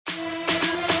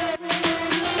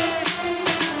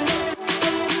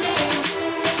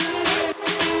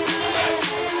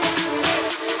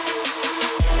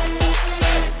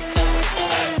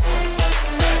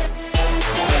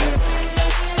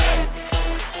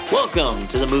Welcome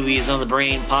to the Movies on the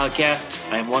Brain podcast.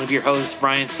 I am one of your hosts,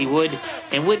 Brian C. Wood,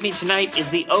 and with me tonight is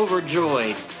the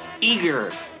overjoyed,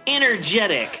 eager,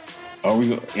 energetic. Are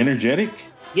we energetic?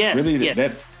 Yes, Really, yes.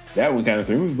 that one kind of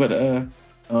threw me, but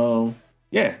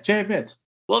yeah, Chad Betts.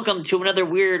 Welcome to another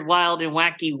weird, wild, and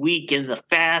wacky week in the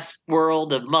fast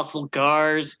world of muscle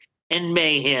cars and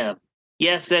mayhem.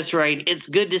 Yes, that's right. It's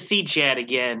good to see Chad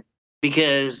again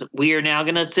because we are now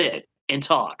going to sit and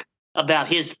talk about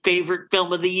his favorite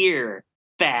film of the year,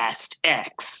 Fast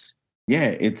X.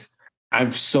 Yeah,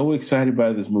 I'm so excited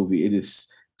by this movie. It is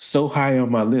so high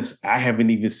on my list. I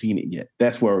haven't even seen it yet.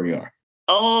 That's where we are.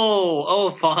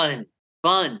 Fun.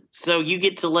 Fun. So you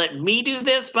get to let me do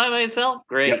this by myself?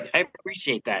 Great. Yep. I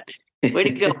appreciate that. Way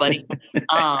to go, buddy.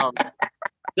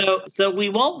 So we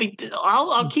won't be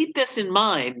I'll keep this in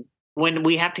mind when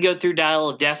we have to go through Dial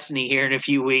of Destiny here in a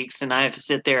few weeks and I have to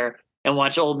sit there and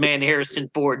watch old man Harrison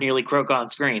Ford nearly croak on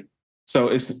screen. So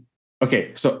it's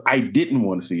okay. So I didn't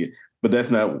want to see it, but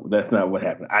that's not what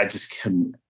happened. I just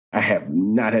couldn't. I have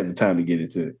not had the time to get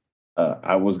into it.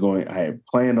 I had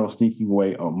planned on sneaking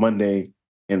away on Monday,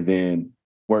 and then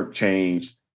work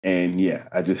changed, and yeah,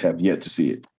 I just have yet to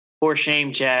see it. Poor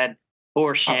shame, Chad.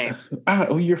 Poor shame.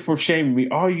 You're for shaming me.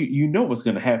 All you know what's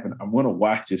going to happen. I'm going to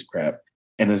watch this crap,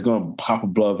 and it's going to pop a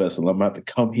blood vessel. I'm about to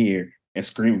come here and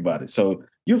scream about it. So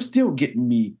you're still getting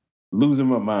me losing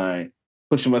my mind,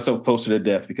 pushing myself closer to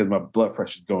death because my blood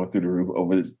pressure is going through the roof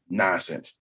over this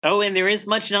nonsense. Oh, and there is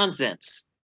much nonsense.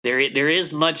 There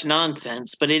is much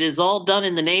nonsense, but it is all done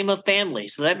in the name of family,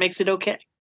 so that makes it okay.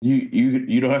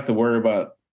 You don't have to worry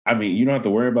about. I mean, you don't have to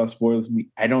worry about spoilers for me.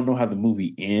 I don't know how the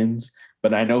movie ends,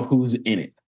 but I know who's in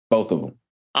it. Both of them.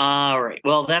 All right.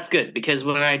 Well, that's good because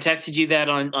when I texted you that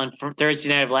on Thursday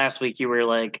night of last week, you were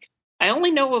like, "I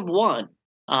only know of one."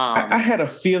 I had a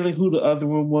feeling who the other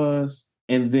one was,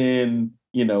 and then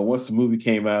once the movie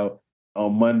came out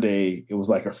on Monday, it was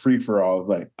like a free for all.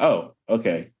 Like, oh,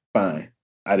 okay, fine.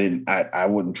 I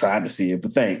wouldn't try to see it,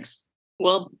 but thanks.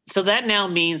 Well, so that now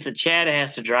means that Chad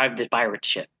has to drive the pirate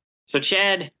ship. So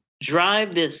Chad,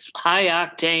 drive this high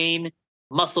octane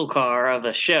muscle car of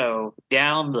a show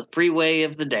down the freeway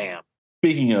of the dam.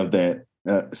 Speaking of that,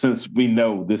 since we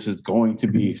know this is going to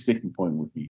be a sticking point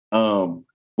with me,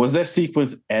 was that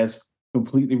sequence as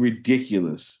completely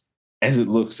ridiculous as it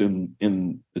looks in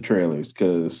the trailers?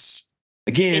 Because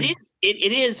again,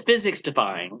 it is physics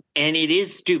defying and it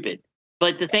is stupid.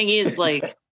 But the thing is,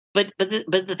 like, but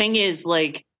the thing is,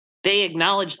 like, they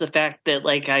acknowledge the fact that,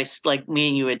 like me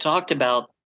and you had talked about,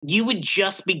 you would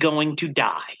just be going to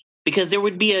die because there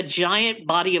would be a giant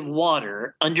body of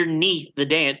water underneath the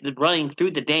dam, running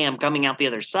through the dam, coming out the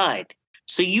other side.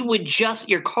 So you would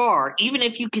your car, even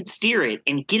if you could steer it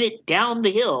and get it down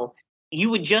the hill,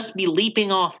 you would just be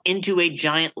leaping off into a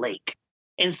giant lake.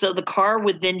 And so the car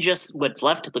would then what's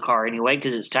left of the car anyway,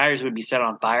 because its tires would be set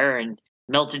on fire and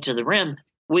melted to the rim,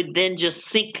 would then just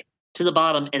sink to the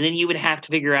bottom. And then you would have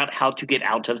to figure out how to get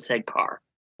out of said car.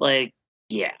 Like,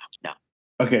 yeah, no.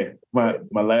 Okay, my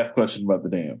last question about the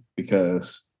dam,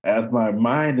 because as my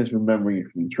mind is remembering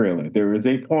from the trailer, there is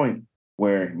a point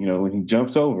where, when he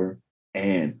jumps over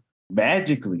and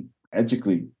magically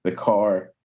the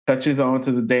car touches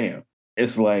onto the dam.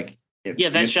 It's like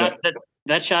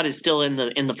that shot is still in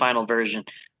the final version.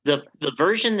 The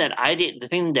version that the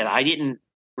thing that I didn't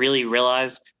really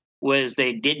realize was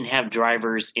they didn't have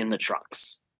drivers in the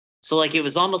trucks. So like it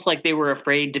was almost like they were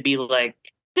afraid to be like,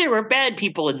 there were bad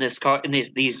people in this car in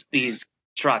these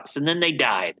trucks, and then they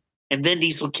died. And Vin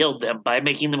Diesel killed them by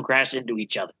making them crash into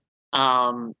each other.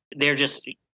 They're just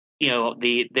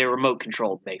they're remote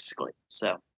controlled basically.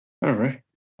 So all right.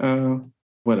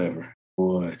 Whatever.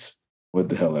 What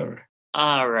the hell ever.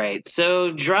 All right.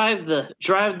 So drive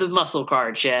the muscle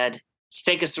car, Chad. Let's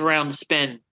take us around the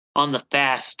spin on the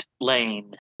fast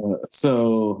lane.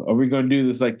 So are we going to do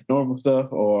this like normal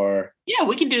stuff or? Yeah,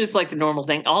 we can do this like the normal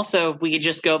thing. Also, we could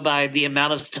just go by the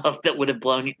amount of stuff that will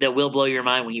blow your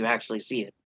mind when you actually see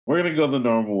it. We're going to go the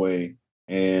normal way.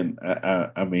 And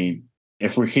I mean,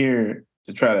 if we're here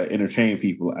to try to entertain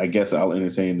people, I guess I'll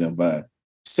entertain them by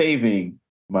saving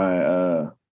my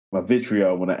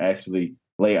vitriol when I actually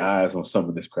lay eyes on some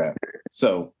of this crap.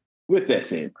 So with that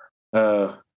said,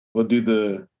 we'll do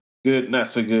the good, not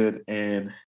so good,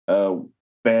 and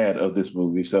bad of this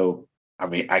movie. So, I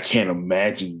mean, I can't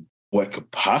imagine what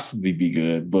could possibly be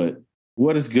good, but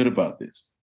what is good about this?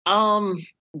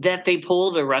 That they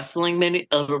pulled a wrestling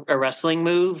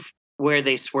move where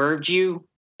they swerved you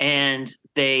and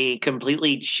they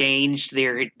completely changed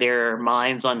their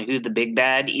minds on who the big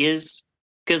bad is.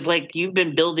 Because like you've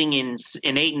been building in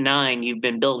 8 and 9, you've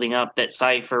been building up that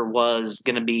Cypher was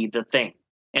going to be the thing.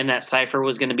 and that Cypher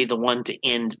was going to be the one to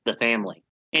end the family.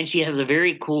 And she has a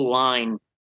very cool line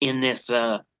in this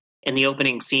in the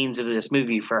opening scenes of this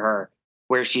movie for her,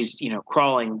 where she's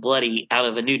crawling bloody out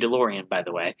of a new DeLorean. By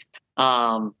the way,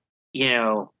 um,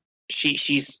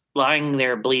 she's lying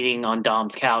there bleeding on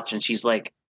Dom's couch, and she's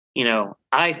like,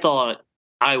 I thought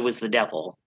I was the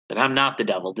devil, but I'm not the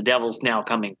devil. The devil's now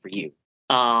coming for you.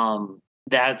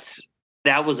 That's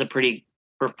that was a pretty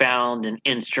profound and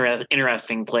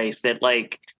interesting place that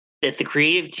the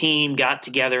creative team got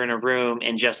together in a room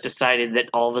and just decided that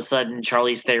all of a sudden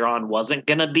Charlize Theron wasn't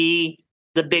going to be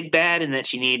the big bad and that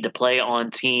she needed to play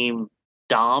on team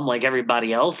Dom like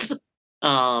everybody else.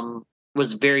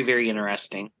 Was very, very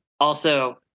interesting.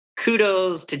 Also,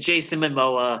 kudos to Jason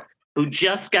Momoa, who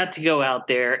just got to go out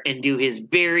there and do his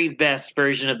very best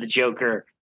version of the Joker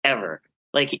ever.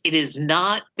 Like, it is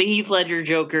not the Heath Ledger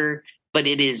Joker, but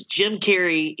it is Jim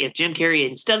Carrey. If Jim Carrey,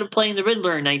 instead of playing the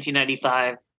Riddler in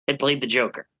 1995, had played the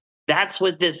Joker. That's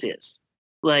what this is.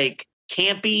 Like,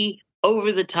 campy,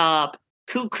 over the top,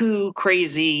 cuckoo,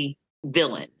 crazy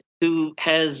villain who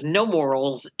has no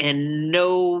morals and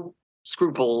no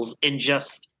scruples and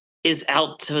just is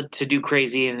out to do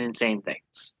crazy and insane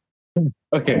things.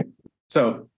 Okay.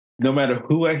 So no matter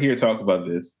who I hear talk about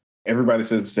this, everybody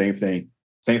says the same thing.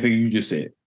 Same thing you just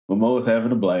said. Momoa's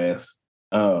having a blast.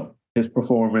 His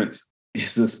performance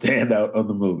is a standout of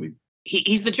the movie.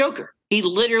 He's the Joker. He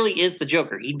literally is the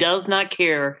Joker. He does not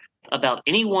care about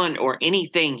anyone or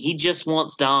anything. He just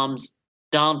wants Dom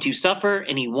to suffer,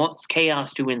 and he wants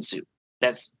chaos to ensue.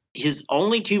 That's his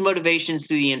only two motivations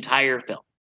through the entire film.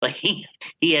 Like, he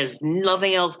has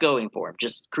nothing else going for him.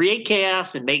 Just create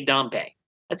chaos and make Dom pay.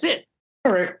 That's it.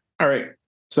 All right.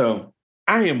 So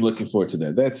I am looking forward to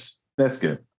that. That's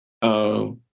good.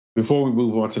 Before we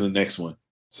move on to the next one,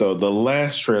 so the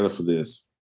last trailer for this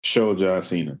showed John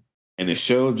Cena, and it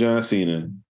showed John Cena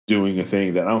doing a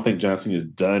thing that I don't think John Cena has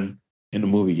done in the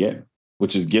movie yet,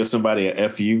 which is give somebody a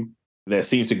FU that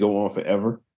seems to go on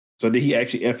forever. So did he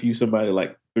actually FU somebody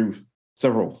like through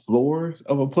several floors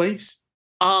of a place?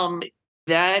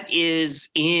 That is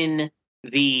in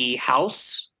the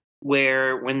house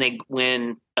where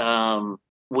when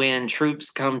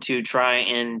troops come to try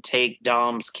and take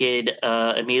Dom's kid,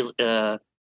 Elian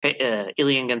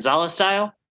Gonzalez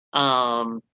style.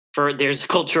 There's a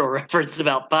cultural reference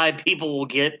about 5 people will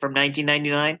get from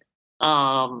 1999.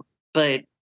 But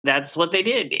that's what they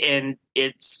did, and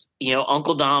it's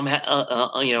Uncle Dom,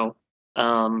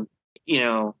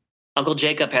 Uncle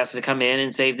Jacob has to come in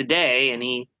and save the day, and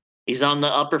he's on the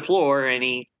upper floor, and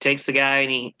he takes the guy and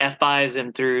he F5s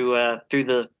him through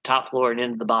the top floor and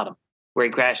into the bottom, where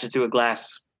he crashes through a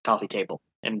glass coffee table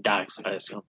and dies, I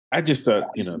assume. I just thought,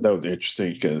 that was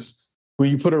interesting because when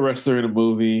you put a wrestler in a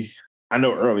movie, I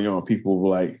know early on people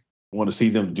will want to see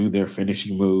them do their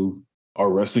finishing move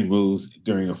or wrestling moves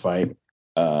during a fight.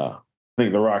 I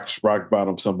think The rock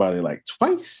bottomed somebody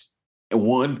twice, and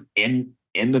one in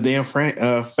the damn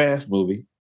Fast movie.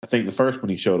 I think the first one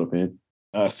he showed up in.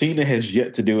 Cena has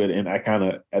yet to do it, and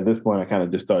at this point I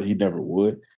just thought he never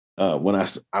would. When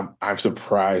I'm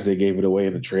surprised they gave it away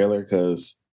in the trailer,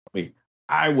 because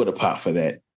I would have popped for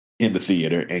that in the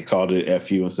theater and called it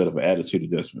FU instead of an attitude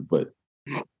adjustment. But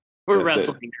we're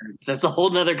wrestling nerds. That's a whole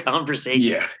nother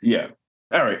conversation. Yeah.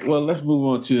 All right. Well, let's move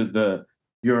on to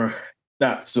you're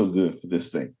not so good for this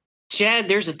thing. Chad,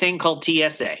 there's a thing called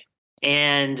TSA.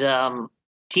 And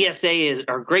TSA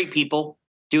are great people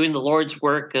doing the Lord's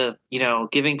work of,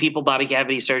 giving people body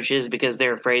cavity searches because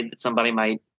they're afraid that somebody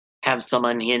might have some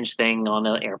unhinged thing on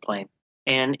an airplane.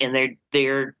 And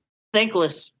they're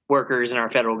thankless workers in our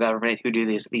federal government who do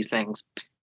these things.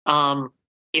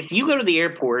 If you go to the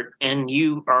airport and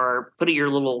you are putting your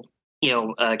little,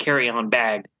 carry-on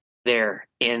bag there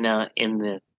in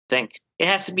the thing, it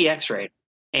has to be X-rayed.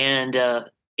 And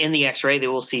in the X-ray, they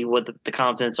will see what the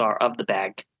contents are of the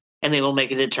bag, and they will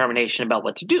make a determination about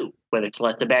what to do, whether to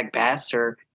let the bag pass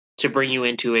or to bring you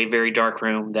into a very dark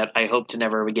room that I hope to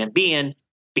never again be in,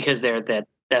 because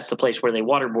that's the place where they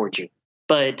waterboard you.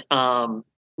 But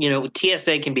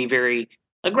TSA can be very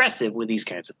aggressive with these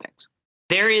kinds of things.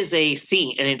 There is a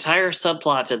scene, an entire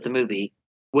subplot of the movie,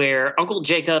 where Uncle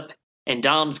Jacob and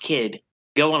Dom's kid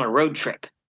go on a road trip,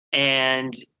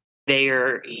 and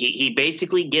he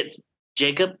basically gets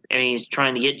Jacob, and he's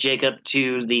trying to get Jacob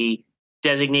to the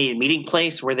designated meeting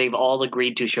place where they've all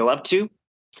agreed to show up to.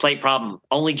 Slight problem.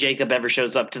 Only Jacob ever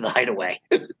shows up to the hideaway.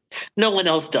 No one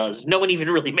else does. No one even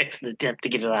really makes an attempt to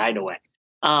get to the hideaway.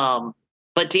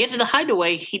 But to get to the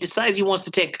hideaway, he decides he wants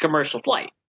to take a commercial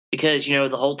flight because, the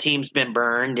whole team's been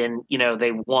burned, and,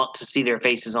 they want to see their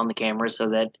faces on the camera so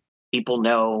that people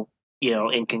know,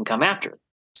 and can come after them.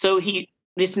 So he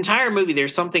this entire movie,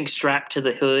 there's something strapped to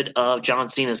the hood of John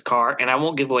Cena's car, and I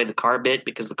won't give away the car bit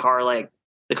because the car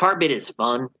bit is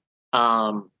fun,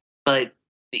 but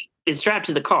it's strapped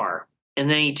to the car, and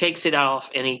then he takes it off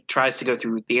and he tries to go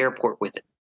through the airport with it,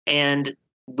 and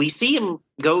we see him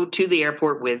go to the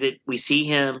airport with it. We see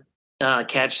him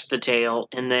catch the tail,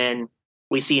 and then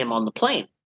we see him on the plane,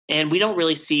 and we don't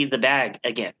really see the bag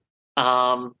again.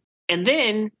 And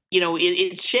then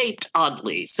it's shaped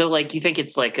oddly, so like you think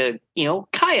it's like a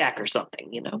kayak or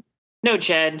something. No,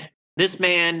 Chad, this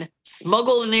man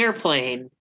smuggled an airplane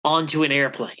onto an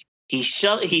airplane. He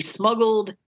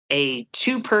smuggled a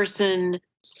 2-person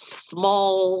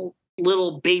small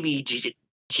little baby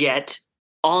jet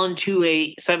onto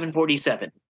a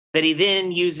 747 that he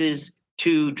then uses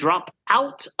to drop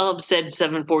out of said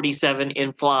 747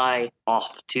 and fly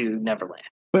off to Neverland.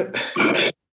 But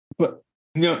but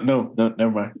no,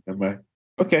 never mind.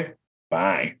 Okay,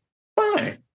 fine.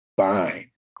 Oh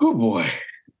boy.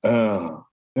 I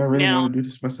really want to do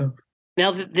this myself.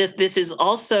 Now this is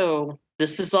also the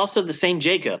same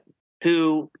Jacob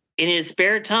who, in his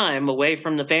spare time away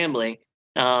from the family,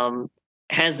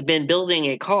 has been building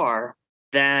a car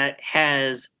that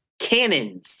has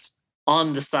cannons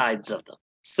on the sides of them.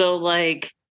 So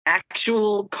like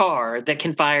actual car that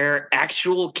can fire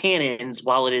actual cannons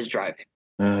while it is driving.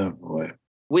 Oh boy.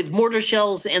 With mortar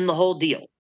shells and the whole deal.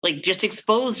 Like just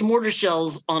exposed mortar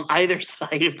shells on either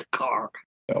side of the car.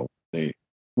 Oh,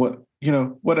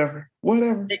 whatever.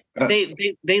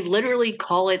 They literally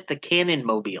call it the Cannon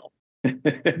Mobile.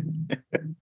 They're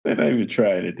not even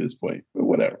trying at this point, but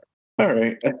whatever. All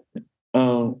right.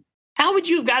 How would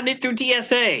you have gotten it through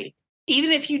TSA?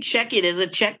 Even if you check it as a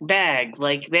checked bag,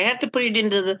 like they have to put it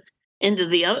into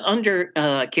the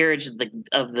undercarriage of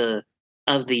the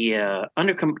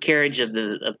undercarriage of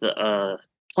the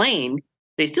plane.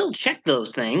 They still check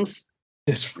those things.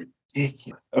 It's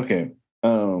ridiculous. Okay.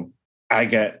 I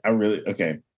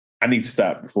need to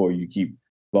stop before you keep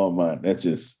blowing mine. That's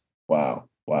just wow.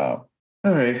 All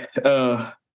right.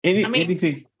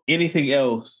 Anything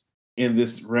else in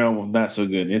this realm of not so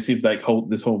good? It seems like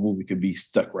this whole movie could be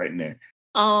stuck right in there.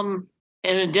 An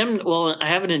addendum. Well, I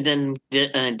have an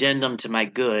addendum to my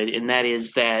good, and that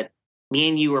is that me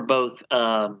and you are both.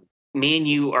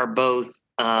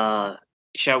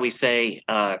 Shall we say,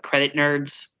 credit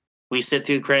nerds? We sit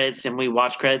through credits and we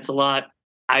watch credits a lot.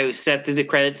 I sat through the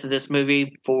credits of this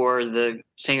movie for the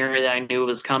singer that I knew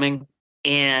was coming,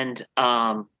 and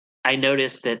I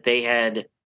noticed that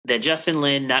that Justin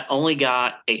Lin not only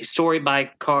got a story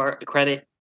by credit,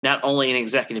 not only an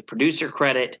executive producer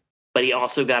credit, but he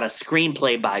also got a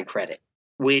screenplay by credit,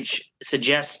 which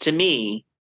suggests to me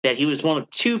that he was one of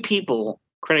 2 people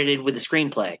credited with the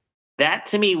screenplay. That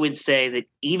to me would say that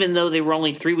even though they were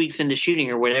only 3 weeks into shooting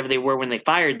or whatever they were when they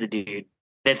fired the dude,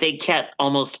 that they kept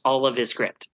almost all of his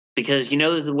script. Because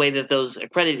the way that those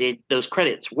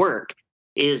credits work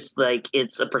is like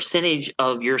it's a percentage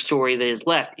of your story that is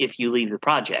left if you leave the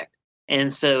project.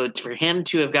 And so for him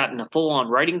to have gotten a full-on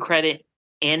writing credit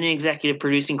and an executive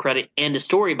producing credit and a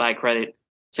story by credit,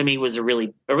 to me was a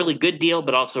really good deal,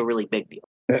 but also a really big deal.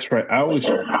 That's right. I was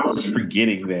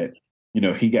forgetting that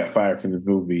he got fired from the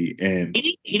movie, and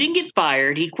he didn't get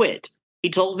fired. He quit. He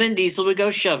told Vin Diesel to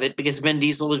go shove it because Vin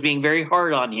Diesel was being very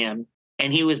hard on him,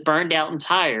 and he was burned out and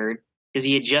tired because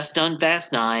he had just done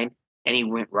Fast 9, and he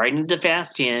went right into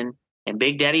Fast 10, and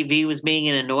Big Daddy V was being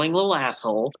an annoying little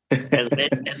asshole, as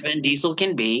Vin Diesel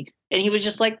can be, and he was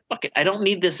just like, fuck it, I don't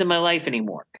need this in my life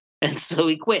anymore. And so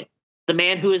he quit. The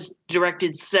man who has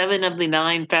directed 7 of the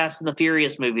 9 Fast and the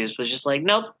Furious movies was just like,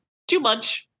 nope, too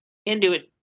much. Can't do it.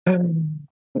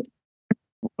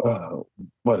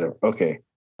 Whatever. Okay.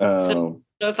 So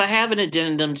if I have an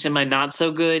addendum to my not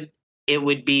so good, it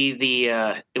would be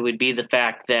the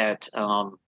fact that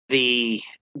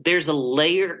there's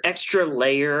a extra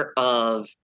layer of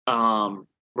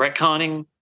retconning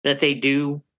that they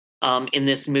do in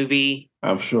this movie.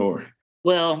 I'm sure.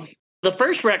 Well, the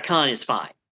first retcon is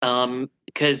fine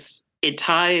because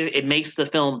it makes the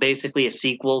film basically a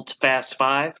sequel to Fast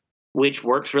 5, which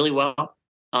works really well.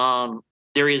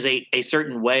 There is a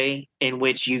certain way in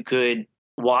which you could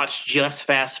watch just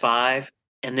Fast 5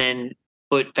 and then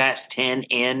put Fast 10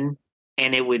 in,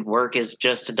 and it would work as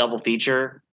just a double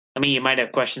feature. I mean, you might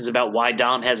have questions about why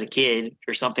Dom has a kid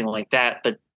or something like that,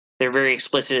 but they're very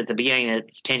explicit at the beginning that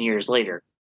it's 10 years later.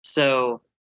 So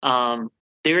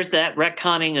there's that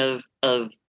retconning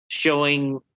of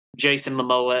showing Jason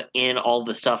Momoa in all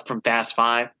the stuff from Fast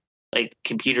 5, like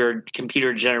computer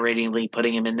generatingly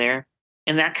putting him in there.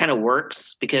 And that kind of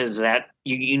works because that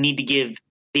you need to give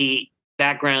the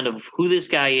background of who this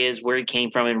guy is, where he came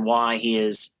from, and why he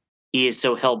is he is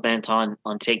so hell bent on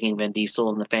taking Vin Diesel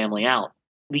and the family out.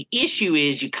 The issue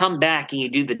is you come back and you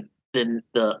do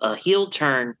the heel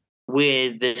turn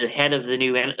with the head of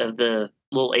the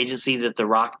little agency that The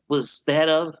Rock was the head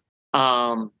of,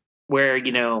 where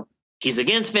he's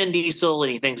against Vin Diesel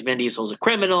and he thinks Vin Diesel's a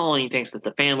criminal and he thinks that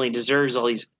the family deserves all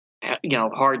these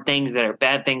hard things that are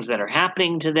bad things that are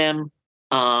happening to them.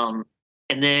 And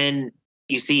then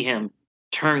you see him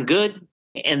turn good,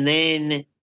 and then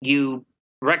you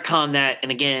retcon that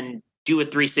and again do a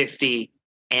 360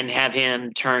 and have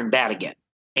him turn bad again.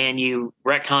 And you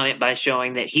retcon it by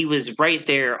showing that he was right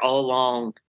there all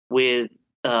along with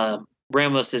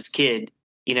Ramos's kid,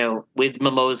 with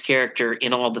Momoa's character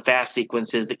in all the fast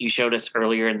sequences that you showed us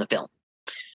earlier in the film.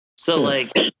 So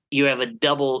like you have a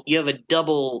double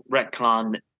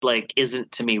retcon that like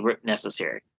isn't to me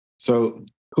necessary. So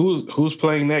who's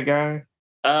playing that guy?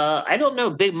 I don't know,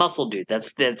 big muscle dude.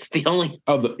 That's the only.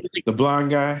 Oh, the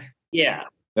blonde guy. Yeah,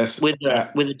 That's with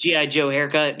the GI Joe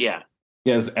haircut. Yeah.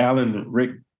 Yes, Alan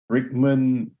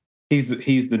Rickman. He's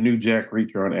the new Jack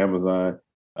Reacher on Amazon.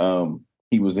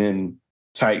 He was in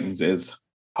Titans as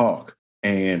Hawk,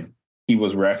 and he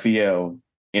was Raphael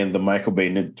in the Michael Bay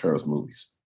Ninja Turtles movies.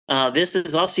 This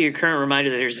is also your current reminder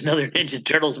that there's another Ninja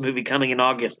Turtles movie coming in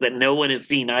August that no one has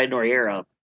seen eye nor ear of.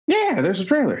 Yeah, there's a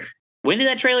trailer. When did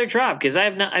that trailer drop? Because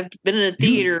I've been in a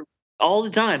theater all the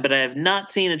time, but I have not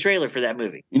seen a trailer for that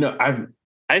movie.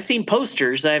 I've seen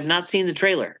posters. I have not seen the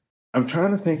trailer. I'm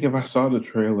trying to think if I saw the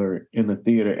trailer in the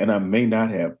theater, and I may not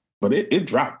have, but it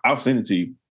dropped. I'll send it to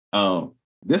you.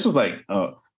 This was like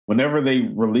whenever they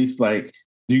released, like,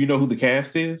 do you know who the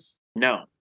cast is? No.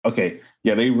 Okay.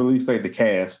 Yeah, they released like the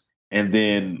cast, and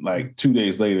then like 2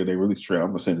 days later they released the trailer. I'm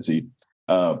gonna send it to you.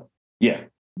 Yeah,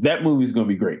 that movie's gonna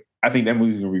be great. I think that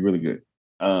movie's gonna be really good.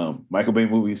 Michael Bay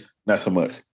movies, not so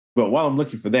much. But while I'm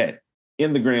looking for that,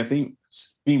 in the grand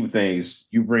scheme of things,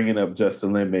 you bringing up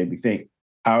Justin Lin made me think.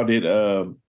 How did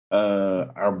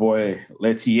our boy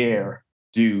Letier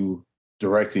do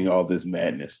directing all this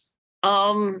madness?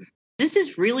 This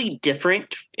is really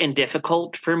different and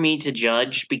difficult for me to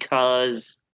judge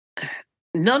because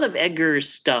none of Edgar's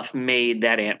stuff made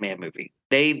that Ant-Man movie.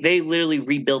 They literally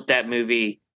rebuilt that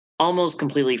movie almost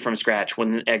completely from scratch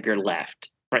when Edgar left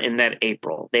in that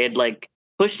April. They had like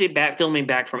pushed it back, filming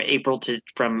back from April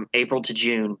to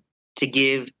June to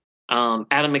give Adam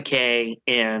McKay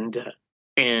and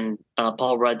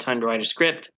Paul Rudd time to write a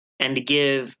script and to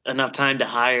give enough time to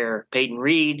hire Peyton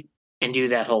Reed and do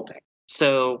that whole thing.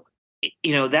 So,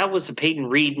 that was a Peyton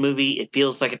Reed movie. It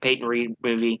feels like a Peyton Reed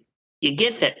movie. You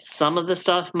get that some of the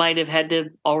stuff might have had to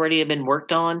already have been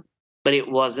worked on, but it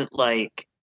wasn't like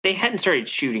they hadn't started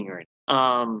shooting or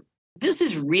anything. This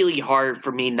is really hard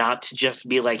for me not to just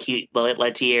be like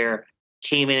Letier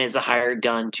came in as a hired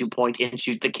gun to point and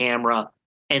shoot the camera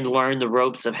and learn the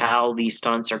ropes of how these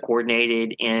stunts are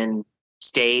coordinated and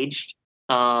staged.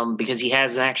 Because he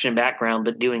has an action background,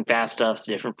 but doing fast stuff is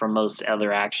different from most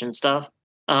other action stuff.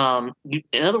 In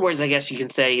other words, I guess you can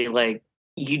say like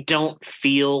you don't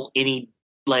feel any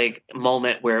like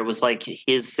moment where it was like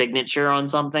his signature on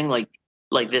something like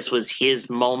this was his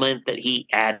moment that he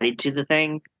added to the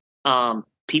thing.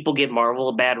 People give Marvel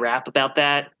a bad rap about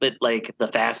that, but like the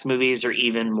Fast movies are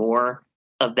even more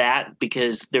of that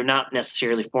because they're not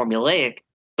necessarily formulaic.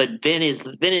 But Vin is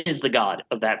the god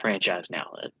of that franchise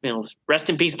now. Rest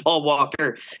in peace, Paul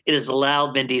Walker. It has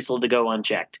allowed Vin Diesel to go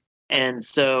unchecked, and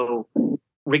so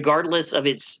regardless of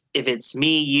if it's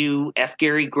me, you, F.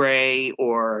 Gary Gray,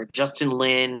 or Justin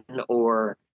Lin,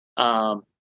 or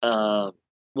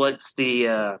what's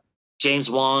the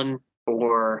James Wan,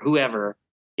 or whoever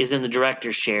is in the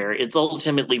director's chair, it's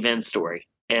ultimately Vin's story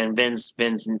and Vin's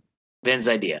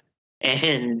idea,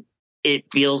 and it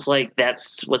feels like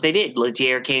that's what they did.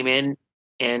 Letier came in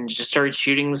and just started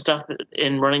shooting the stuff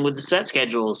and running with the set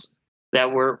schedules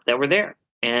that were there.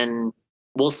 And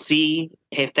we'll see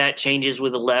if that changes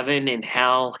with 11 and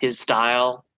how his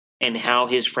style and how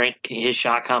his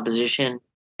shot composition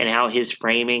and how his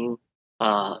framing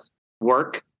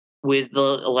work with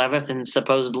the 11th and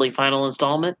supposedly final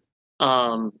installment.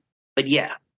 But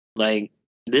yeah, like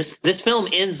this film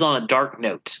ends on a dark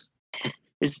note.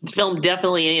 This film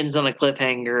definitely ends on a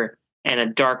cliffhanger and a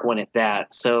dark one at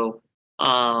that. So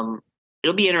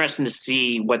it'll be interesting to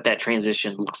see what that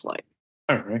transition looks like.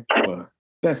 All right. Well,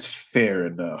 that's fair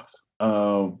enough.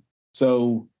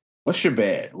 So what's your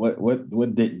bad?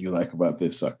 What didn't you like about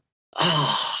this sucker?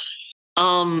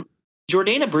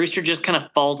 Jordana Brewster just kind of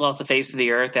falls off the face of the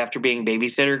earth after being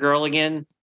babysitter girl again.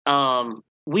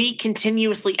 We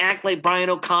continuously act like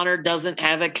Brian O'Connor doesn't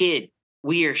have a kid.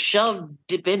 We are shoved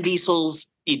Vin Diesel's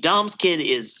Dom's kid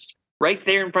is right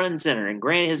there in front and center. And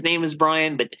granted, his name is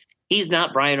Brian, but he's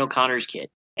not Brian O'Connor's kid.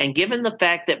 And given the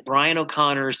fact that Brian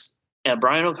O'Connor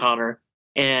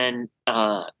and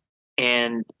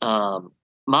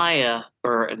Maya,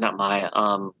 or not Maya,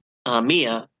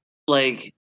 Mia,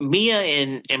 like Mia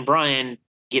and Brian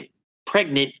get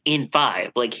pregnant in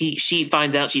 5. Like she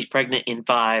finds out she's pregnant in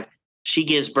 5. She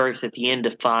gives birth at the end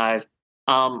of 5.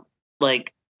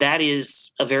 Like that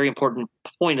is a very important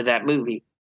point of that movie.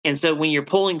 And so when you're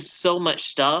pulling so much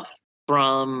stuff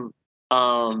from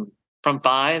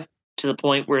 5 to the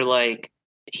point where like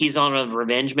he's on a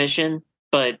revenge mission,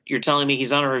 but you're telling me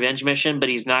he's on a revenge mission, but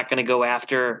he's not going to go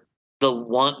after the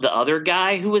other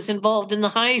guy who was involved in the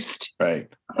heist. Right.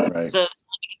 So let me get this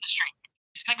straight.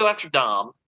 He's going to go after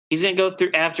Dom. He's going to go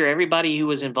through after everybody who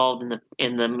was involved in the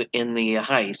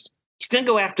heist. He's going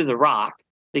to go after The Rock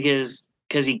because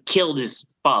he killed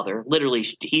his father. Literally,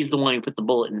 he's the one who put the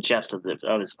bullet in the chest of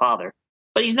his father.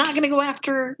 But he's not going to go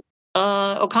after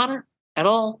O'Connor at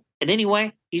all in any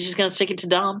way. He's just going to stick it to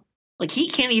Dom. Like he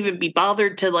can't even be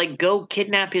bothered to like go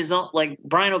kidnap his own, like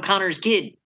Brian O'Connor's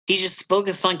kid. He's just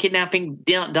focused on kidnapping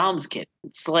Dom's kid.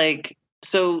 It's like,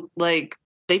 so like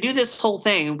they do this whole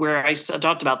thing where I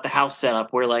talked about the house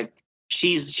setup where like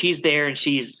she's there and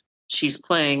she's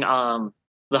playing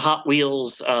the Hot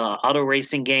Wheels auto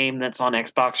racing game that's on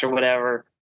Xbox or whatever,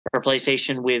 or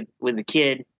PlayStation with the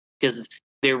kid, because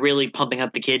they're really pumping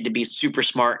up the kid to be super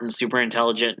smart and super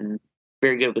intelligent and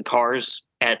very good with cars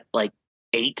at like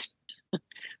 8.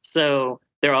 So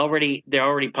they're already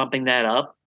pumping that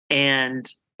up, and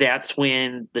that's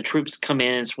when the troops come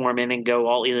in and swarm in and go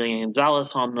all Elian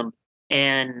Gonzalez on them.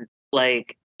 And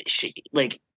like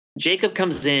Jacob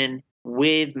comes in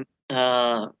with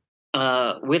her,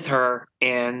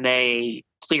 and they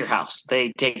clear house.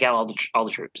 They take out all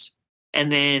the troops,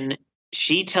 and then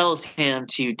she tells him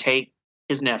to take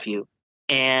his nephew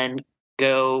and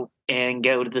go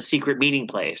to the secret meeting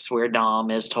place where Dom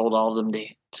has told all of them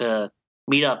to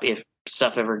meet up if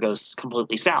stuff ever goes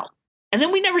completely south. And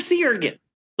then we never see her again.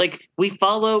 Like we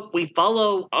follow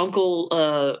uncle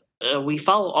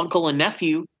and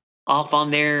nephew off on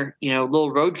their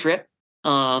little road trip,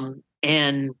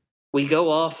 and we go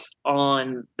off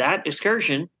on that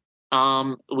excursion.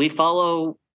 We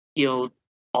follow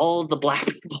all the black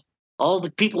people, all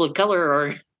the people of color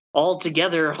are all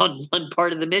together on one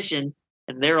part of the mission,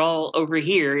 and they're all over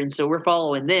here, and so we're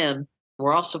following them.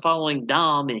 We're also following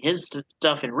Dom and his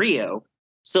stuff in Rio.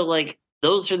 So like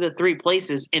those are the 3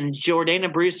 places, and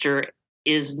Jordana Brewster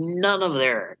is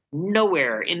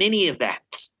nowhere in any of that.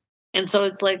 And so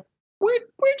it's like, where'd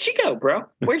she go, bro?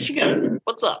 Where'd she go?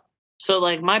 What's up? So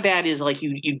like my bad is like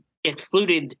you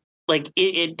excluded, like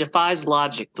it defies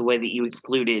logic the way that you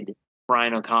excluded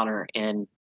Brian O'Connor and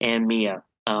Mia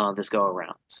this go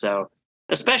around. So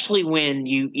especially when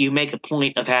you make a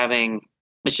point of having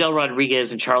Michelle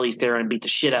Rodriguez and Charlize Theron beat the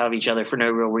shit out of each other for no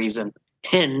real reason,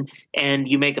 and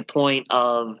you make a point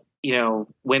of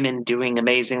women doing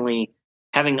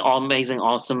having amazing,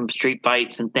 awesome street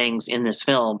fights and things in this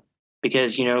film,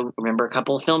 because remember a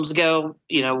couple of films ago,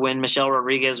 when Michelle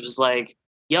Rodriguez was like,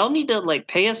 y'all need to like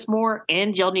pay us more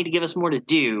and y'all need to give us more to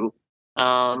do,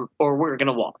 or we're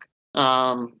gonna walk.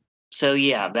 So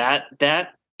yeah, that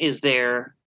is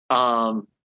there.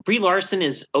 Brie Larson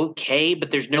is okay, but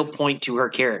there's no point to her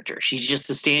character. She's just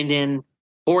a stand-in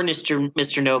for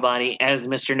Mr. Nobody as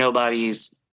Mr.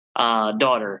 Nobody's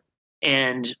daughter.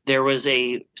 And there was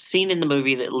a scene in the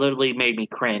movie that literally made me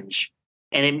cringe.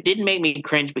 And it didn't make me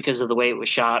cringe because of the way it was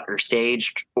shot or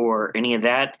staged or any of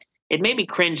that. It made me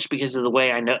cringe because of the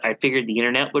way I figured the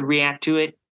internet would react to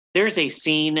it. There's a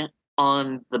scene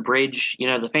on the bridge,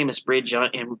 the famous bridge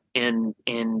in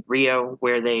Rio,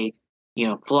 where they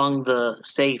flung the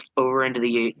safe over into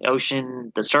the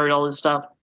ocean that started all this stuff.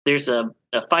 There's a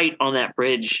fight on that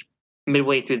bridge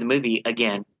midway through the movie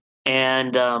again.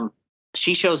 And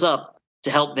she shows up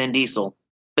to help Vin Diesel,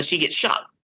 but she gets shot.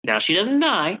 Now, she doesn't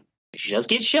die. She does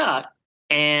get shot.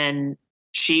 And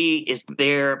she is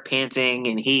there panting,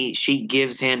 and she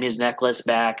gives him his necklace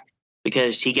back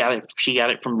because she got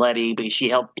it from Letty, because she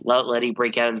helped Letty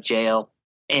break out of jail.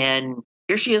 And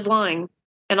here she is lying.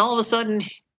 And all of a sudden,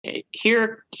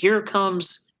 here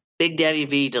comes Big Daddy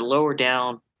V to lower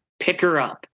down, pick her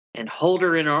up, and hold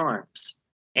her in her arms.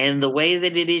 And the way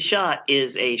that it is shot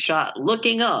is a shot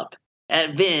looking up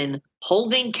at Vin,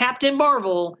 holding Captain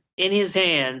Marvel in his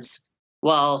hands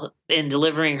and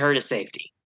delivering her to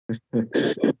safety.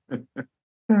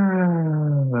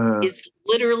 It's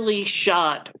literally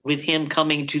shot with him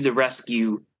coming to the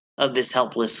rescue of this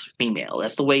helpless female.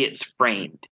 That's the way it's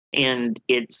framed. And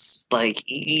it's like,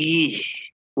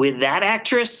 with that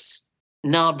actress,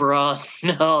 nah, bruh,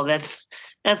 no, that's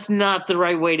not the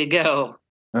right way to go.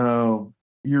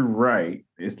 You're right.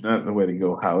 It's not the way to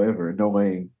go. However,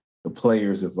 knowing the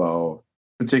players involved,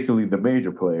 particularly the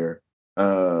major player,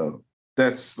 uh,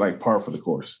 that's like par for the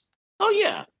course. Oh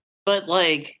yeah, but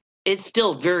like it's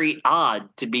still very odd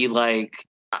to be like,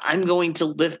 I'm going to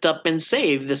lift up and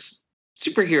save this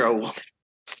superhero woman.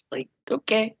 It's like,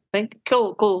 okay,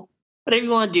 cool. Whatever you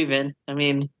want to do, Vin. I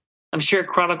mean, I'm sure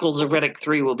Chronicles of Riddick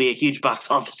 3 will be a huge box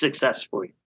office success for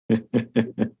you.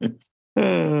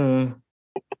 Uh,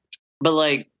 But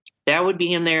like that would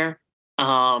be in there.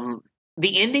 Um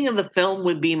the ending of the film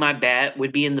would be in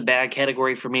the bad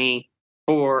category for me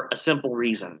for a simple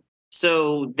reason.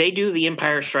 So they do the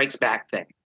Empire Strikes Back thing,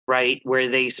 right? Where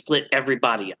they split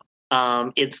everybody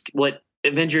up. It's what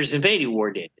Avengers Infinity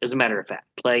War did, as a matter of fact.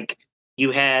 Like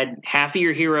you had half of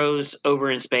your heroes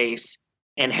over in space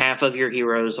and half of your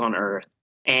heroes on Earth.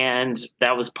 And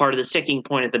that was part of the sticking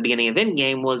point at the beginning of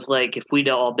Endgame was like, if we'd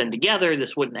all been together,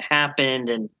 this wouldn't have happened.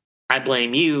 And I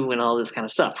blame you and all this kind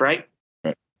of stuff, right?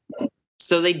 right.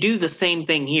 So they do the same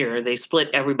thing here. They split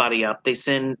everybody up. They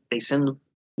send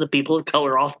the people of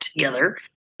color off together.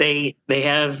 They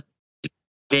have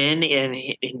Vin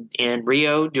and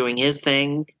Rio doing his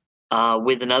thing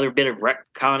with another bit of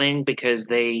retconning because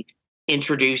they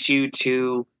introduce you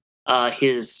to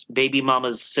his baby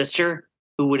mama's sister,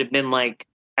 who would have been like,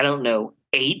 I don't know,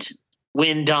 8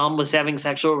 when Dom was having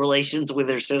sexual relations with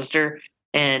her sister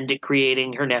and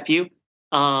creating her nephew.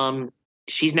 Um,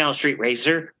 she's now a street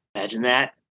racer. Imagine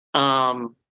that.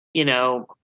 Um, you know,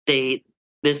 they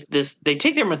they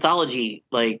take their mythology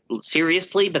like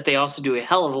seriously, but they also do a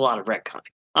hell of a lot of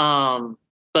retconning.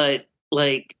 But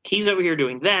like he's over here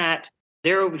doing that.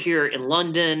 They're over here in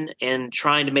London and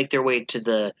trying to make their way to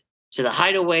the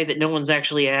hideaway that no one's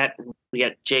actually at. We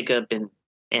got Jacob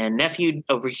and nephew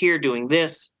over here doing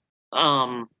this.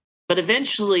 Um, but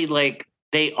eventually, like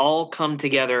they all come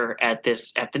together at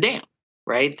the dam,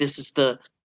 right? This is the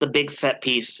big set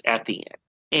piece at the end,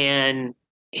 and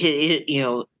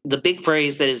the big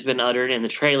phrase that has been uttered in the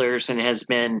trailers and has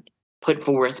been put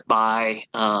forth by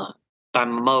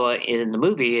Momoa in the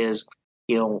movie is,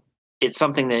 you know, it's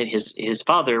something that his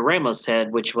father Ramos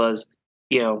said, which was,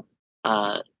 you know,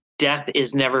 uh, death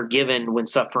is never given when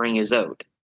suffering is owed,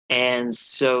 and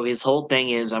so his whole thing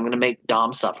is, I'm going to make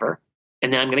Dom suffer,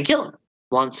 and then I'm going to kill him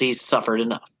once he's suffered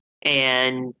enough.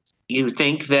 And you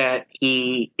think that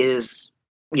he is,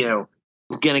 you know,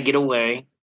 going to get away.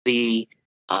 The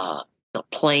uh, the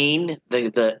plane,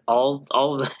 the all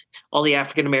the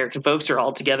African American folks are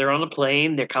all together on a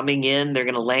plane. They're coming in. They're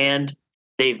going to land.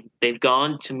 They've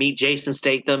gone to meet Jason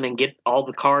Statham and get all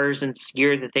the cars and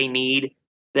gear that they need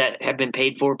that have been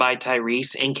paid for by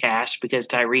Tyrese in cash because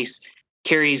Tyrese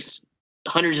carries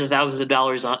hundreds of thousands of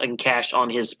dollars in cash on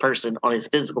his person, on his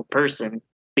physical person,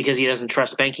 because he doesn't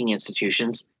trust banking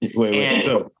institutions. Wait, And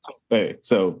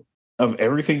so of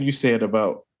everything you said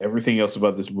about everything else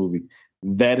about this movie,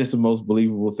 that is the most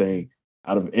believable thing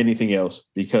out of anything else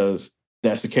because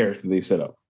that's the character they've set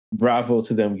up. Bravo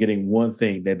to them getting one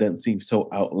thing that doesn't seem so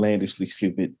outlandishly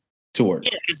stupid to work.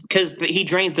 yeah, because he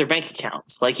drains their bank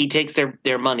accounts. Like he takes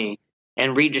their money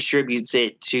and redistributes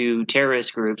it to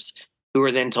terrorist groups who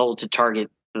are then told to target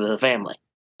the family.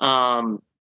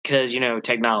 Because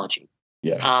technology.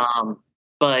 Yeah.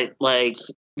 But like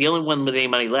the only one with any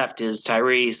money left is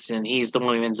Tyrese, and he's the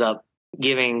one who ends up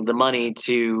giving the money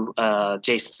to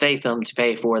Jason Statham to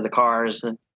pay for the cars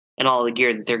and all the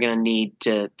gear that they're going to need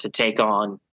to take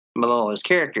on Momoa's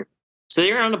character. So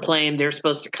they're on a plane. They're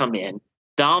supposed to come in.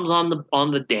 Dom's on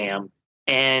the dam,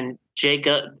 and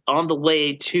Jacob on the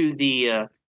way to the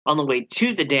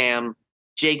dam.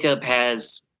 Jacob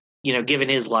has given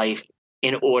his life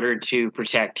in order to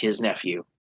protect his nephew.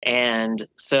 And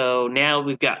so now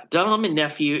we've got Dom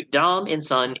and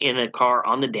son in a car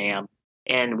on the dam,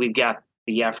 and we've got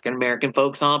the African American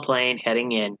folks on a plane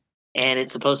heading in, and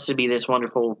it's supposed to be this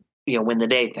wonderful, win the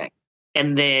day thing.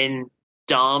 And then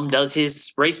Dom does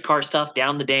his race car stuff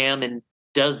down the dam and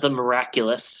does the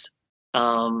miraculous,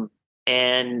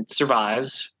 and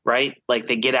survives. Right, like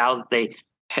they get out, they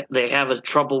have a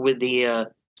trouble with the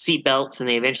seat belts, and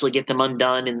they eventually get them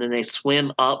undone, and then they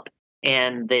swim up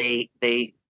and they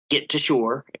get to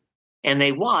shore, and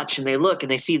they watch and they look and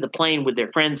they see the plane with their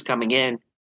friends coming in,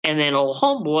 and then old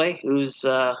homeboy, who's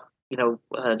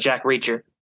Jack Reacher,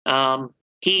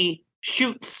 he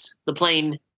shoots the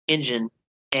plane engine,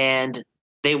 and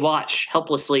they watch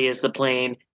helplessly as the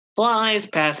plane flies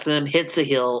past them, hits a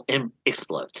hill, and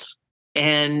explodes.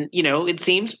 And it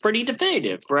seems pretty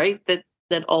definitive, right? That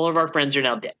all of our friends are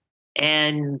now dead,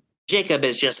 and Jacob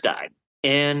has just died,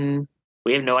 and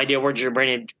we have no idea where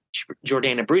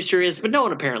Jordana Brewster is, but no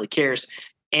one apparently cares.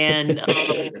 And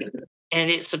and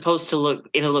it's supposed to look,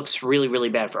 and it looks really, really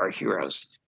bad for our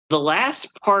heroes. The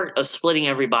last part of splitting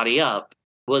everybody up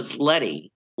was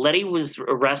Letty. Letty was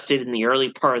arrested in the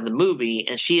early part of the movie,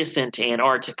 and she is sent to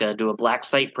Antarctica to a black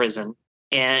site prison,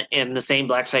 and in the same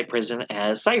black site prison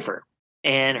as Cypher.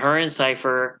 And her and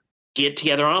Cypher get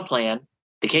together on a plan.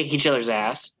 They kick each other's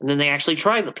ass, and then they actually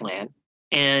try the plan.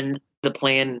 And the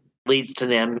plan leads to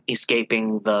them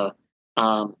escaping the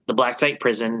black site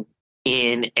prison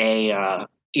in a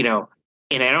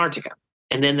in Antarctica.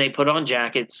 And then they put on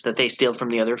jackets that they steal from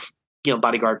the other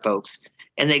bodyguard folks,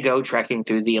 and they go trekking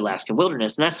through the Alaskan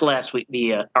wilderness. And that's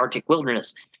the Arctic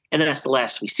wilderness, and then that's the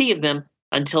last we see of them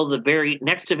until the very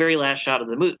last shot of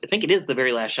the movie. I think it is the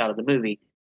very last shot of the movie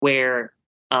where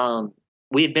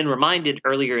we have been reminded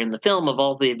earlier in the film of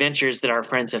all the adventures that our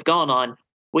friends have gone on,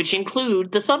 which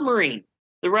include the submarine,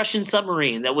 the Russian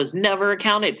submarine that was never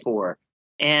accounted for,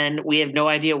 and we have no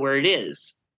idea where it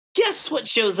is. Guess what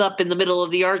shows up in the middle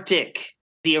of the Arctic?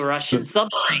 The Russian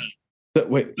submarine.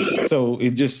 Wait, so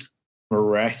it just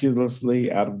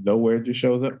miraculously out of nowhere just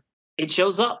shows up? It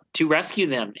shows up to rescue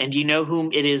them. And do you know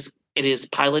whom it is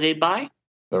piloted by?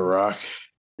 The Rock.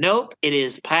 Nope, it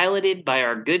is piloted by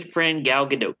our good friend Gal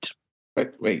Gadot.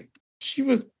 Wait. She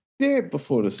was dead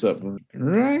before the submarine,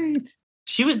 right?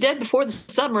 She was dead before the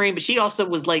submarine, but she also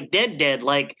was like dead,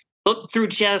 like hooked through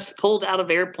chest, pulled out of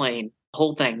airplane.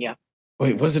 Whole thing, yeah.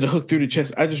 Wait, was it a hook through the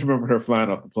chest? I just remember her flying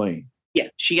off the plane. Yeah,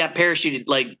 she got parachuted,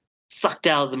 like sucked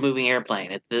out of the moving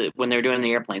airplane when they were doing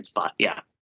the airplane spot. Yeah.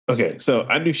 Okay, so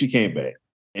I knew she came back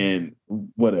and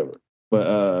whatever,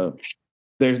 but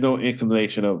there's no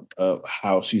inclination of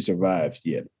how she survived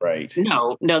yet, right?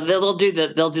 No, they'll do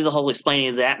the whole explaining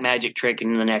of that magic trick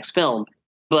in the next film.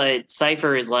 But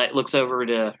Cypher is like looks over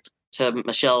to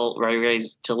Michelle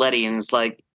Rodriguez, to Letty, and is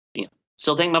like,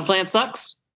 still think my plan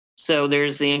sucks. So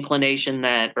there's the inclination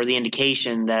or the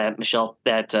indication that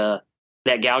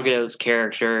that Gal Gadot's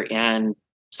character and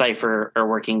Cypher are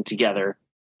working together,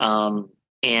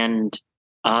 and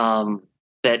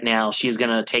that now she's going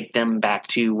to take them back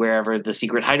to wherever the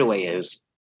secret hideaway is.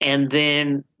 And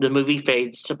then the movie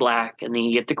fades to black, and then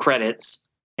you get the credits,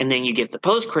 and then you get the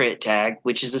post-credit tag,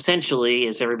 which is essentially,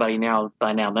 as everybody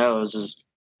by now knows, is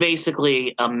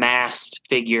basically a masked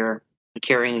figure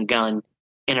carrying a gun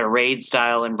in a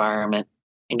raid-style environment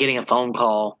and getting a phone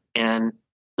call, and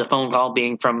the phone call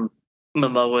being from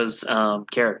Momoa's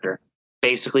character,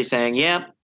 basically saying, "Yeah,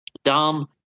 Dom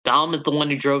is the one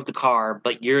who drove the car,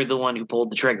 but you're the one who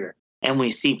pulled the trigger." And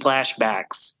we see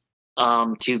flashbacks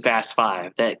to Fast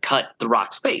Five that cut the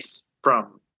Rock's face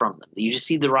from them. You just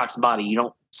see the Rock's body, you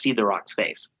don't see the Rock's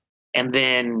face. And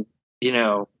then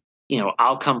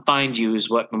I'll come find you is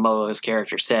what Momoa's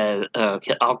character said.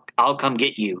 I'll come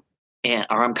get you,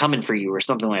 or I'm coming for you, or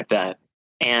something like that.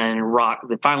 And Rock,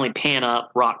 they finally pan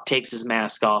up. Rock takes his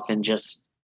mask off, and just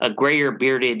a grayer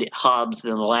bearded Hobbs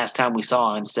than the last time we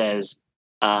saw him says,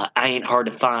 "I ain't hard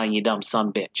to find, you dumb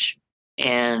son bitch."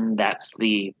 And that's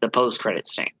the post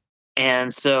credits thing.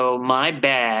 And so my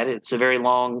bad. It's a very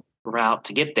long route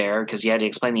to get there because you had to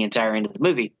explain the entire end of the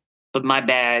movie. But my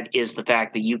bad is the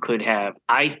fact that you could have,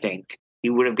 I think,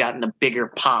 you would have gotten a bigger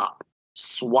pop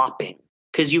swapping,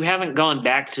 because you haven't gone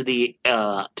back to the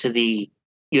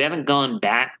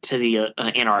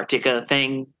Antarctica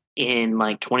thing in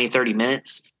like 20, 30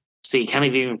 minutes. So you kind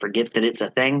of even forget that it's a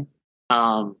thing.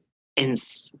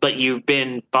 But you've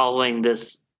been following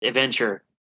this adventure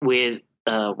with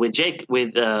Momoa's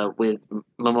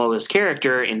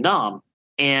character and Dom,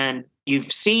 and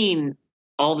you've seen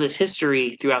all this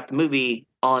history throughout the movie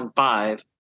on Five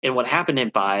and what happened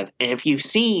in Five. And if you've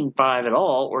seen Five at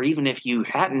all, or even if you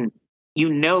hadn't, you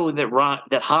know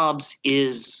that Hobbs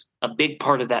is a big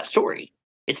part of that story.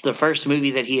 It's the first movie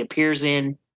that he appears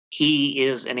in. He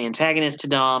is an antagonist to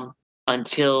Dom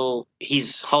until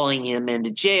he's hauling him into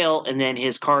jail, and then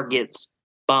his car gets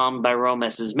bombed by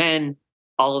Romes's men.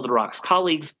 All of The Rock's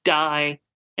colleagues die,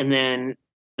 and then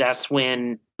that's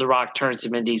when The Rock turns to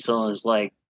Vin Diesel and is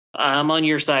like, "I'm on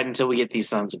your side until we get these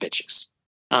sons of bitches."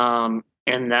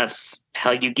 And that's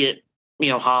how you get,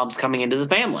 Hobbs coming into the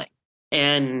family.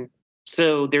 And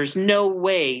so there's no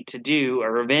way to do a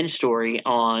revenge story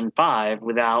on Five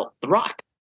without The Rock.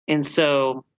 And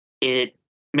so it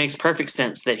makes perfect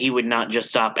sense that he would not just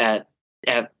stop at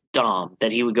Dom,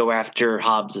 that he would go after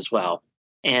Hobbs as well.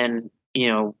 And,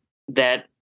 that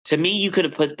to me, you could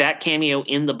have put that cameo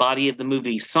in the body of the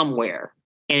movie somewhere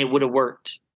and it would have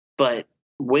worked. But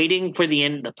waiting for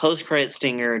the post-credit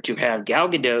stinger to have Gal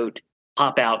Gadot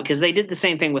pop out, because they did the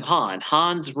same thing with Han.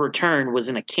 Han's return was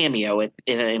in a cameo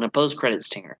in a post-credit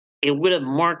stinger. it would have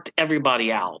marked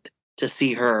everybody out to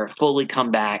see her fully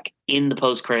come back in the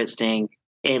post credits thing.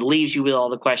 It leaves you with all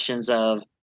the questions of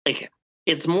like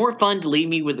it's more fun to leave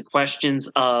me with the questions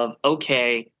of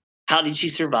okay, how did she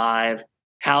survive?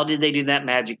 How did they do that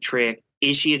magic trick?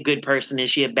 Is she a good person? Is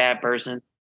she a bad person?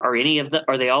 Are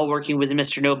they all working with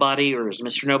Mr. Nobody, or is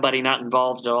Mr. Nobody not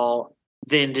involved at all?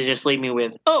 Than to just leave me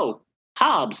with, oh,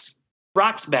 Hobbs,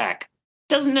 Rock's back.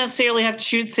 Doesn't necessarily have to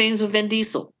shoot scenes with Vin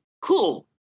Diesel. Cool.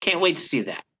 Can't wait to see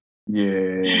that.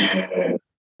 Yeah.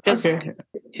 Okay.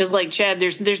 Because like Chad,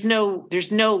 there's no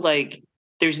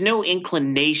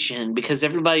inclination because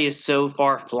everybody is so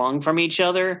far flung from each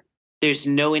other. There's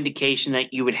no indication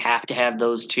that you would have to have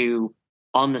those two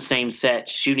on the same set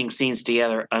shooting scenes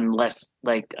together unless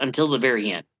like until the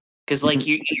very end. Because like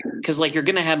you're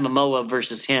gonna have Momoa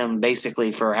versus him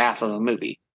basically for half of a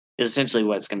movie is essentially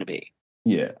what it's gonna be.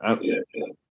 Yeah.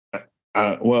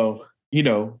 Well,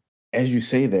 as you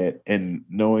say that, and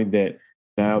knowing that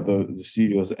now the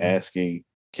studio's asking,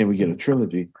 can we get a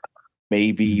trilogy?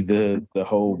 Maybe the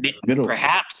whole middle.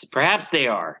 Perhaps they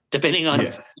are, depending on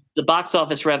Yeah. the box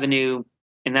office revenue.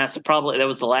 And that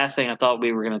was the last thing I thought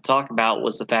we were going to talk about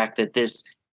was the fact that this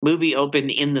movie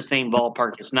opened in the same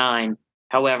ballpark as Nine.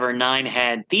 However, Nine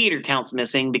had theater counts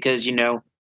missing because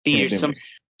theaters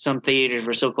some theaters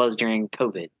were so closed during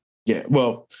COVID. Yeah.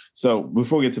 Well, so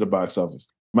before we get to the box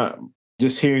office,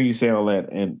 just hearing you say all that,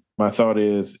 and my thought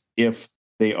is if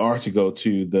they are to go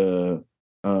to the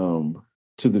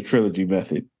trilogy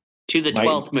method, to the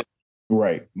 12th movie,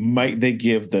 right? Might they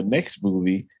give the next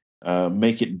movie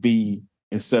make it be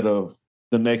instead of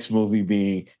the next movie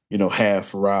being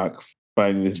half Rock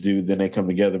fighting this dude, then they come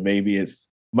together. Maybe it's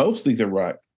mostly the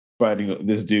Rock fighting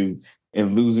this dude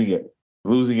and losing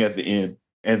at the end,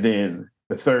 and then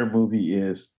the third movie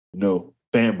is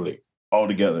family all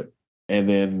together, and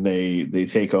then they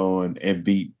take on and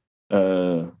beat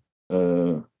Dante's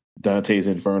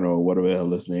Inferno or whatever the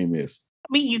hell his name is. I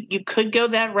mean, you could go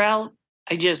that route.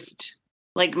 I just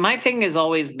like my thing has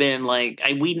always been like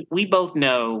we both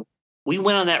know we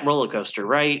went on that roller coaster,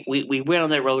 right? We went on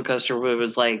that roller coaster where it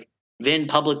was like Vin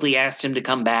publicly asked him to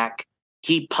come back.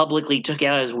 He publicly took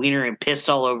out his wiener and pissed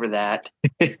all over that,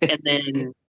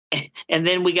 and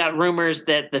then we got rumors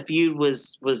that the feud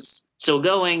was still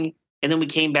going, and then we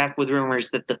came back with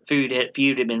rumors that the feud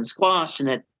had been squashed and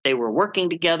that they were working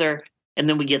together, and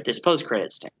then we get this post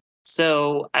credits thing.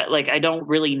 So I don't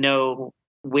really know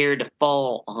where to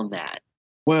fall on that.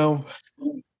 Well,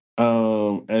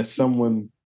 as someone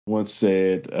once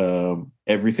said,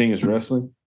 everything is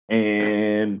wrestling,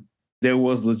 and there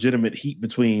was legitimate heat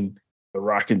between The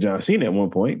Rock and John Cena at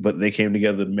one point, but they came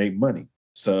together to make money.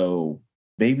 So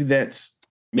maybe that's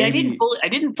I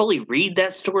didn't fully read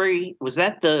that story. Was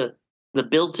that the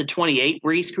build to 28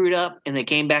 where he screwed up and they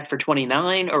came back for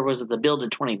 29, or was it the build to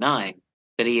 29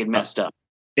 that he had messed up?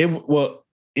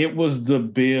 It was the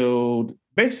build.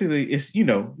 Basically, it's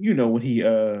when he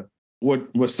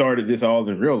what started this all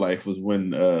in real life was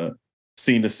when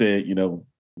Cena said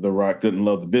The Rock didn't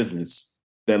love the business.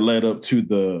 That led up to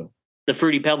the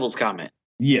Fruity Pebbles comment.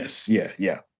 Yes,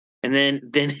 yeah. And then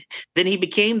he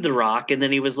became The Rock, and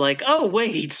then he was like, "Oh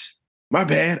wait, my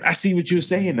bad. I see what you're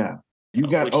saying now. You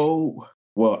got old.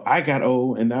 Well, I got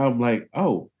old, and now I'm like,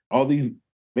 oh,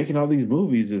 making all these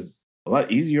movies is a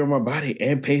lot easier on my body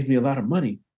and pays me a lot of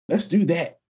money. Let's do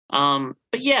that."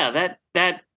 But yeah,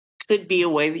 that could be a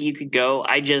way that you could go.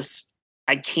 I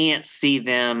can't see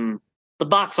them. The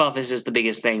box office is the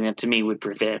biggest thing that to me would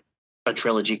prevent a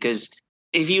trilogy, because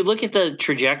if you look at the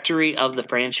trajectory of the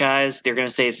franchise, they're going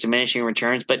to say it's diminishing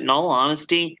returns. But in all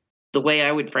honesty, the way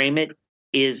I would frame it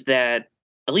is that,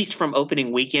 at least from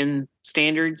opening weekend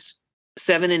standards,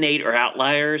 7 and 8 are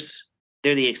outliers.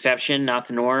 They're the exception, not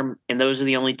the norm. And those are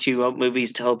the only two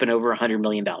movies to open over $100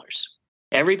 million.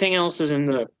 Everything else is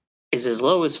as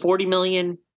low as 40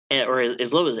 million, or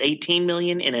as low as 18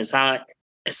 million, and as high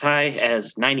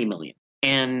as 90 million.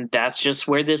 And that's just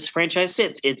where this franchise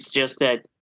sits. It's just that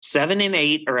 7 and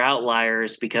 8 are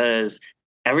outliers because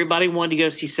everybody wanted to go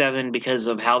see 7 because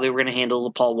of how they were going to handle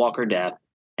the Paul Walker death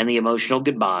and the emotional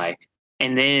goodbye.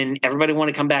 And then everybody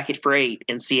wanted to come back for 8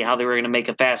 and see how they were going to make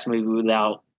a fast movie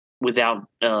without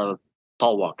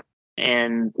Paul Walker.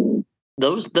 And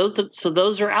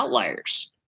those are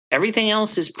outliers. Everything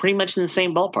else is pretty much in the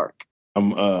same ballpark.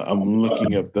 I'm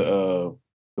looking up the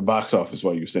box office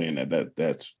while you're saying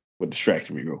that's what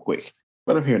distracted me real quick.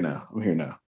 But I'm here now.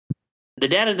 The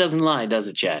data doesn't lie, does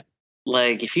it, Chad?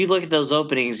 Like if you look at those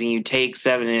openings and you take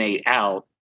 7 and 8 out,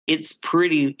 it's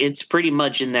pretty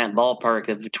much in that ballpark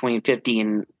of between 50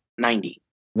 and 90.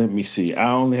 Let me see.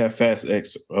 I only have Fast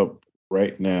X up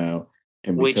right now,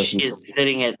 and which is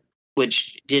sitting at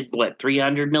which did what,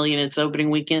 300 million its opening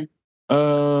weekend.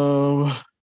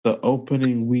 The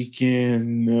opening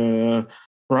weekend,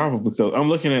 probably. So I'm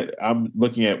looking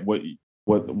at what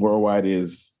worldwide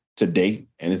is to date,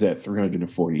 and it's at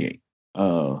 348.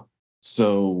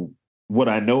 So what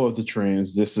I know of the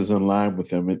trends, this is in line with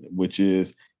them, which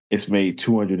is it's made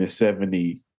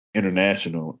 270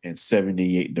 international and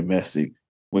 78 domestic,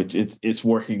 which it's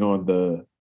working on the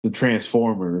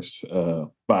Transformers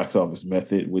box office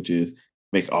method, which is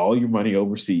make all your money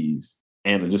overseas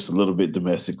and just a little bit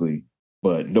domestically,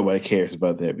 but nobody cares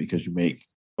about that because you make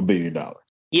 $1 billion.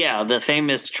 Yeah, the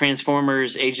famous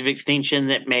Transformers Age of Extinction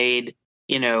that made,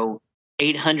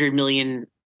 800 million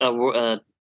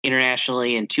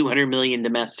internationally and 200 million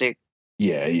domestic.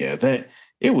 Yeah, that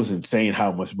it was insane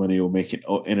how much money it was making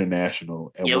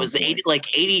international at Yeah, it one was point.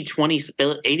 80-20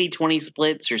 split, 80-20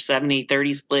 splits or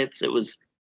 70-30 splits. It was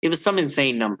some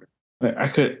insane number.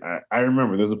 I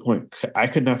remember there was a point I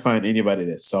could not find anybody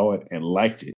that saw it and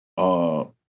liked it,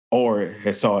 or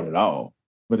had saw it at all.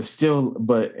 But it's still,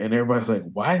 and everybody's like,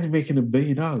 why is it making $1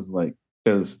 billion? Like,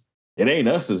 because it ain't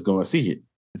us that's going to see it.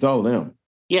 It's all them.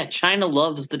 Yeah, China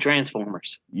loves the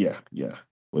Transformers. Yeah.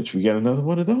 Which we got another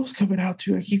one of those coming out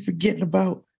too. I keep forgetting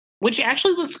about. Which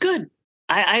actually looks good.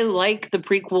 I like the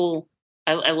prequel.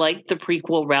 I like the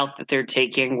prequel route that they're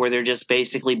taking, where they're just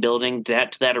basically building to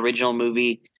that original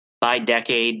movie by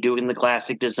decade, doing the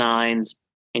classic designs,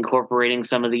 incorporating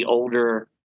some of the older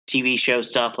TV show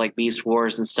stuff like Beast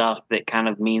Wars and stuff that kind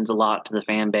of means a lot to the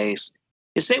fan base.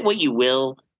 You say what you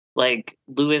will, like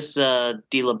Louis de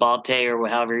la Botte, or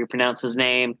however you pronounce his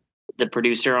name, the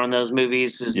producer on those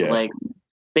movies, is Yeah. like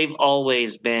they've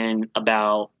always been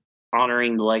about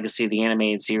honoring the legacy of the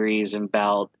animated series and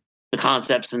about the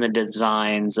concepts and the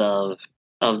designs of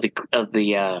the of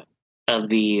the of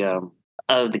the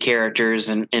of the characters,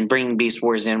 and bringing Beast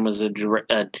Wars in was a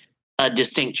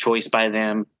distinct choice by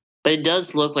them. But it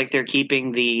does look like they're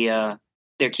keeping the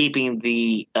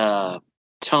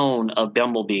tone of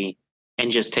Bumblebee and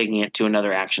just taking it to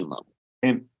another action level.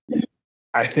 And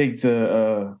I think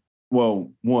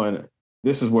one,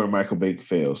 this is where Michael Bay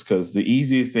fails, because the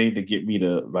easiest thing to get me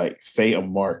to like say a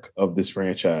mark of this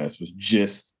franchise was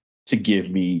just to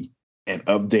give me an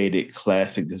updated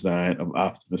classic design of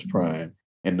Optimus Prime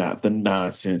and not the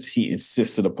nonsense he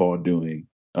insisted upon doing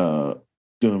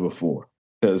before.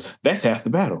 Because that's half the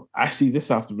battle. I see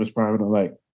this Optimus Prime and I'm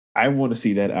like, I want to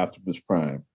see that Optimus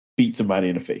Prime beat somebody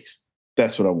in the face.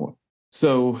 That's what I want.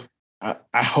 So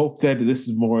I hope that this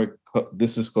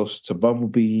is close to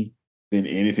Bumblebee than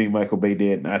anything Michael Bay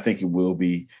did, and I think it will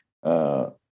be. Yeah,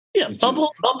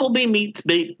 Bumblebee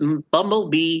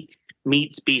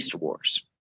meets Beast Wars.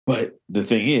 But the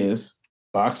thing is,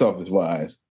 box office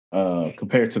wise,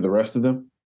 compared to the rest of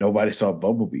them, nobody saw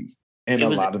Bumblebee, and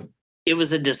it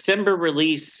was a December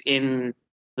release in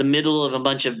the middle of a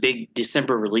bunch of big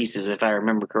December releases, if I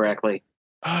remember correctly.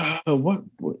 What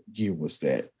year was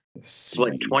that?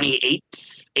 What,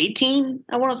 2018?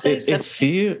 I want to say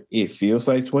it feels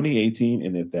like 2018,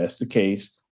 and if that's the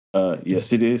case,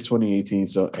 yes, it is 2018.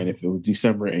 So, and if it was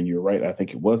December, and you're right, I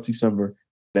think it was December.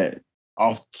 That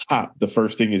off top, the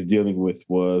first thing is dealing with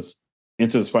was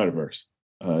Into the Spider-Verse.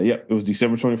 Yep, it was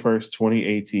December 21st,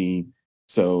 2018.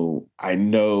 So I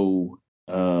know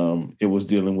it was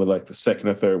dealing with like the second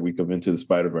or third week of Into the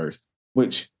Spider-Verse,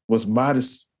 which was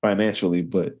modest financially,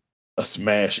 but a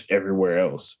smash everywhere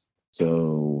else.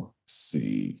 So let's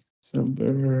see,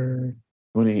 December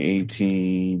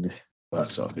 2018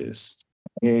 box office.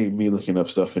 Hey, me looking up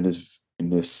stuff in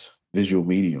this visual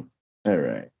medium. All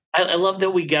right. I love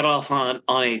that we got off on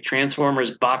a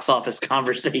Transformers box office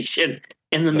conversation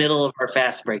in the middle of our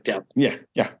fast breakdown. Yeah.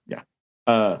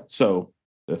 So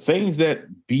the things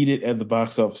that beat it at the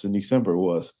box office in December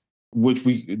was,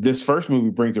 this first movie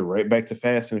brings it right back to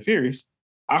Fast and Furious,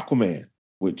 Aquaman,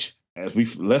 which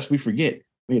lest we forget,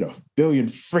 made $1 billion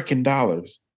freaking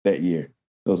dollars that year.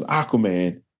 It was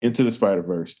Aquaman, Into the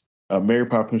Spider-Verse, Mary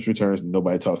Poppins Returns,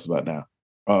 nobody talks about now.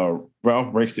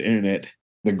 Ralph Breaks the Internet,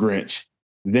 The Grinch,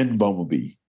 then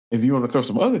Bumblebee. If you want to throw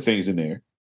some other things in there,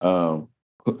 I'll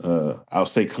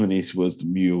say Clint Eastwood's The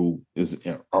Mule is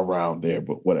around there,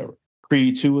 but whatever.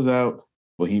 Creed 2 was out,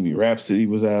 Bohemian Rhapsody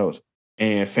was out,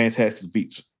 and Fantastic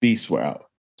Beasts were out.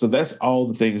 So that's all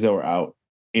the things that were out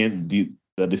in the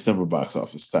December box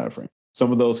office time frame.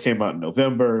 Some of those came out in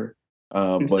November,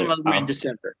 but some of them were in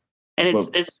December. And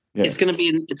it's going to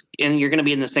be and you're going to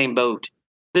be in the same boat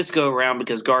this go around,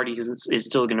 because Guardians is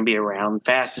still going to be around,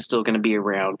 Fast is still going to be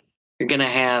around. You're going to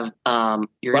have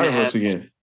Spider-Verse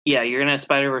again. Yeah, you're going to have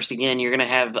Spider-Verse again. You're going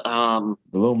to have The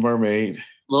Little Mermaid.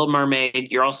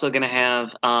 You're also going to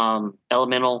have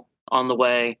Elemental on the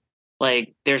way.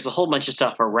 like there's a whole bunch of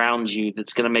stuff around you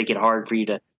that's going to make it hard for you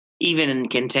to even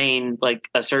contain like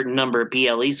a certain number of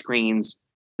PLE screens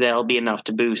that'll be enough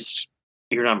to boost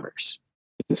your numbers.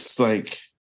 This is like,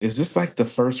 is this like the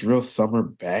first real summer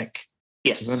back?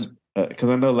 Yes. Because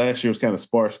I know last year was kind of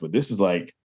sparse, but this is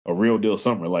like a real deal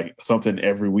summer. Like something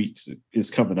every week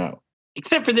is coming out.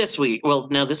 Except for this week. Well,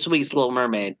 no, this week's Little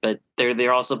Mermaid, but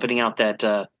they're also putting out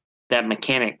that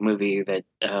mechanic movie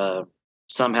that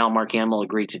somehow Mark Hamill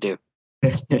agreed to do.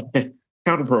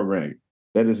 Counter programming.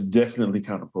 That is definitely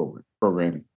counter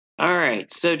programming. All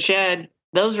right, so Chad,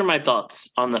 those are my thoughts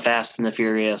on the Fast and the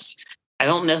Furious. I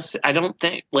don't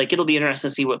think like it'll be interesting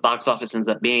to see what box office ends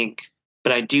up being,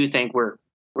 but I do think we're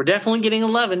definitely getting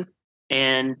 11,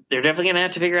 and they're definitely going to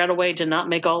have to figure out a way to not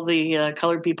make all the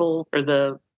colored people or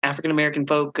the African American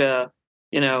folk, dead.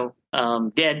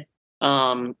 They're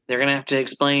going to have to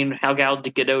explain how Gal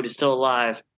Gadot is still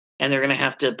alive, and they're going to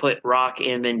have to put Rock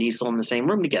and Vin Diesel in the same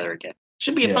room together again.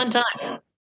 Should be a fun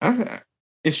time.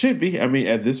 It should be. I mean,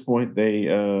 at this point, they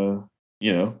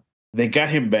got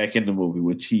him back in the movie,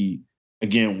 which he,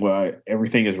 again, while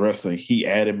everything is wrestling, he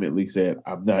adamantly said,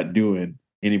 "I'm not doing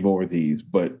any more of these."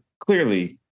 But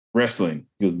clearly, wrestling,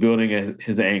 he was building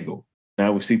his angle.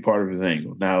 Now we see part of his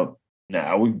angle. Now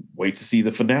we wait to see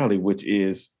the finale, which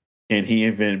is, can he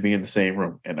and Vin be in the same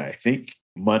room? And I think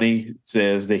money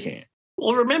says they can.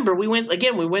 Well, remember, we went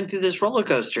through this roller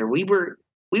coaster. We were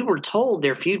told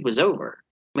their feud was over.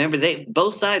 Remember,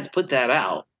 both sides put that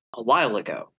out a while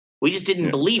ago. We just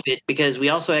didn't believe it because we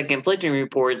also had conflicting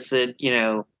reports that,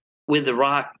 with The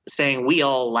Rock saying we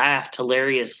all laughed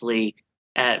hilariously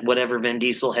at whatever Vin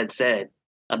Diesel had said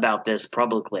about this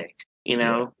publicly,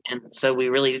 and so we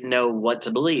really didn't know what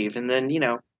to believe. And then,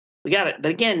 we got it.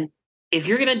 But again, if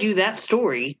you're going to do that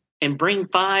story and bring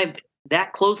 5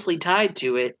 that closely tied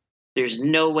to it, there's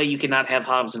no way you cannot have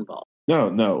Hobbs involved. No,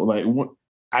 like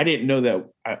I didn't know that.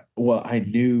 I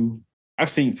knew I've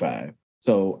seen 5,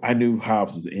 so I knew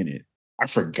Hobbs was in it. I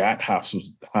forgot Hobbs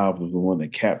was the one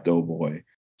that capped Old Boy.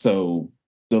 So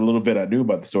the little bit I knew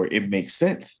about the story, it makes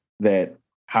sense that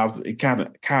Hobbs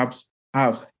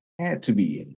had to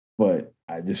be in it. But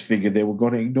I just figured they were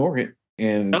going to ignore it.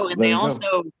 And they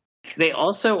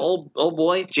also old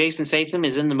boy Jason Statham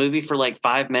is in the movie for like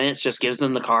 5 minutes, just gives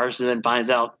them the cars, and then finds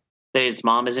out that his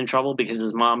mom is in trouble because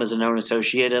his mom is a known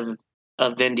associate of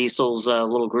Vin Diesel's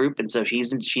little group, and so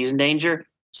she's in danger.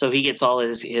 So he gets all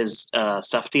his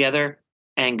stuff together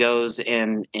and goes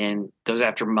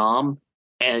after mom,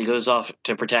 and he goes off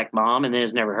to protect mom, and then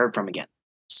is never heard from again.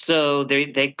 So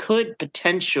they could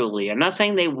potentially, I'm not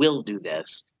saying they will do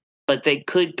this, but they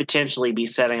could potentially be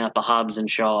setting up a Hobbs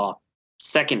and Shaw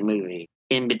second movie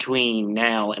in between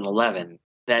now and 11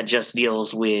 that just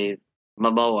deals with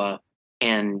Momoa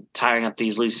and tying up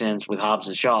these loose ends with Hobbs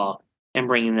and Shaw and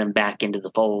bringing them back into the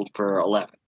fold for 11.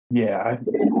 Yeah,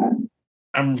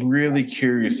 I'm really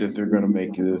curious if they're going to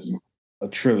make this a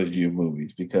trilogy of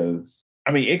movies because,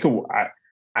 I mean, it could.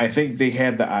 I think they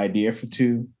had the idea for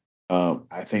 2.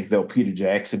 I think they'll Peter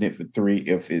Jackson it for 3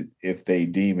 if they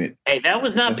deem it. Hey, that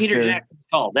was not Peter Jackson's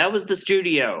call. That was the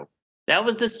studio. That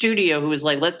was the studio who was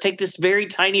like, let's take this very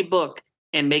tiny book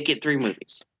and make it 3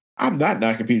 movies. I'm not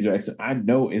knocking Peter Jackson. I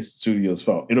know it's the studio's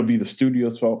fault. It'll be the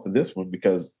studio's fault for this one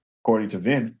because, according to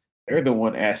Vin, they're the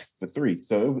one asking for 3.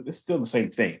 So it's still the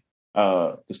same thing.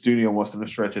 The studio wants them to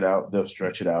stretch it out. They'll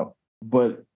stretch it out.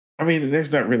 But, I mean,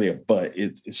 there's not really a but.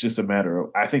 It's just a matter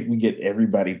of, I think we get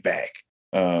everybody back.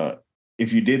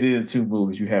 If you did it in 2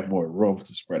 movies, you have more room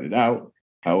to spread it out.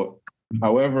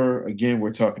 However, again,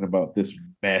 we're talking about this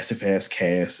massive-ass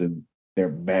cast and their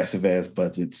massive-ass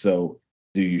budget. So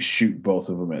do you shoot both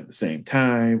of them at the same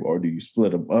time, or do you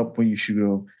split them up when you shoot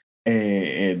them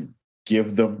and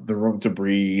give them the room to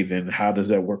breathe? And how does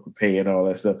that work with pay and all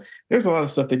that stuff? There's a lot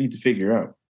of stuff they need to figure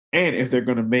out. And if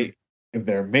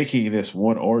they're making this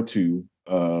 1 or 2,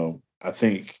 I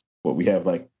think we have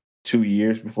like 2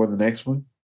 years before the next one.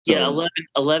 So, yeah,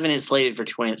 11 is slated for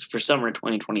summer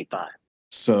 2025.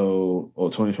 So,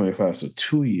 2025. So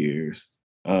 2 years.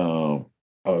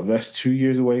 That's 2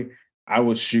 years away. I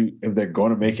would shoot, if they're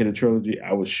going to make it a trilogy,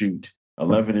 I would shoot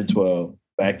 11 and 12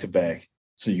 back to back.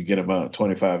 So you get them out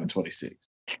 25 and 26.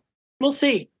 We'll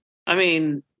see. I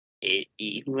mean,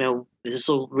 this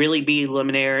will really be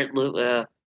Luminaire,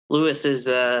 Lewis's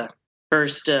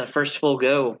first full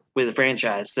go with the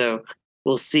franchise. So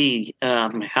we'll see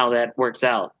how that works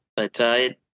out. But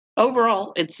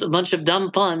overall, it's a bunch of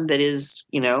dumb fun that is,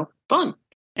 fun.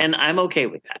 And I'm okay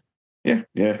with that.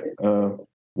 Yeah.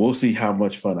 We'll see how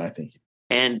much fun I think.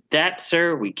 And that,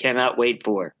 sir, we cannot wait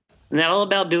for. And that'll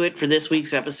about do it for this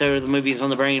week's episode of the Movies on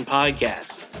the Brain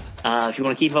podcast. If you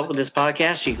want to keep up with this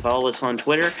podcast, you can follow us on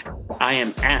Twitter. I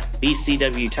am at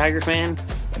BCW Tiger Fan.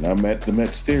 And I'm at the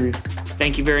Mets Theory.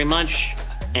 Thank you very much,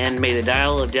 and may the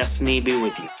dial of destiny be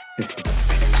with you.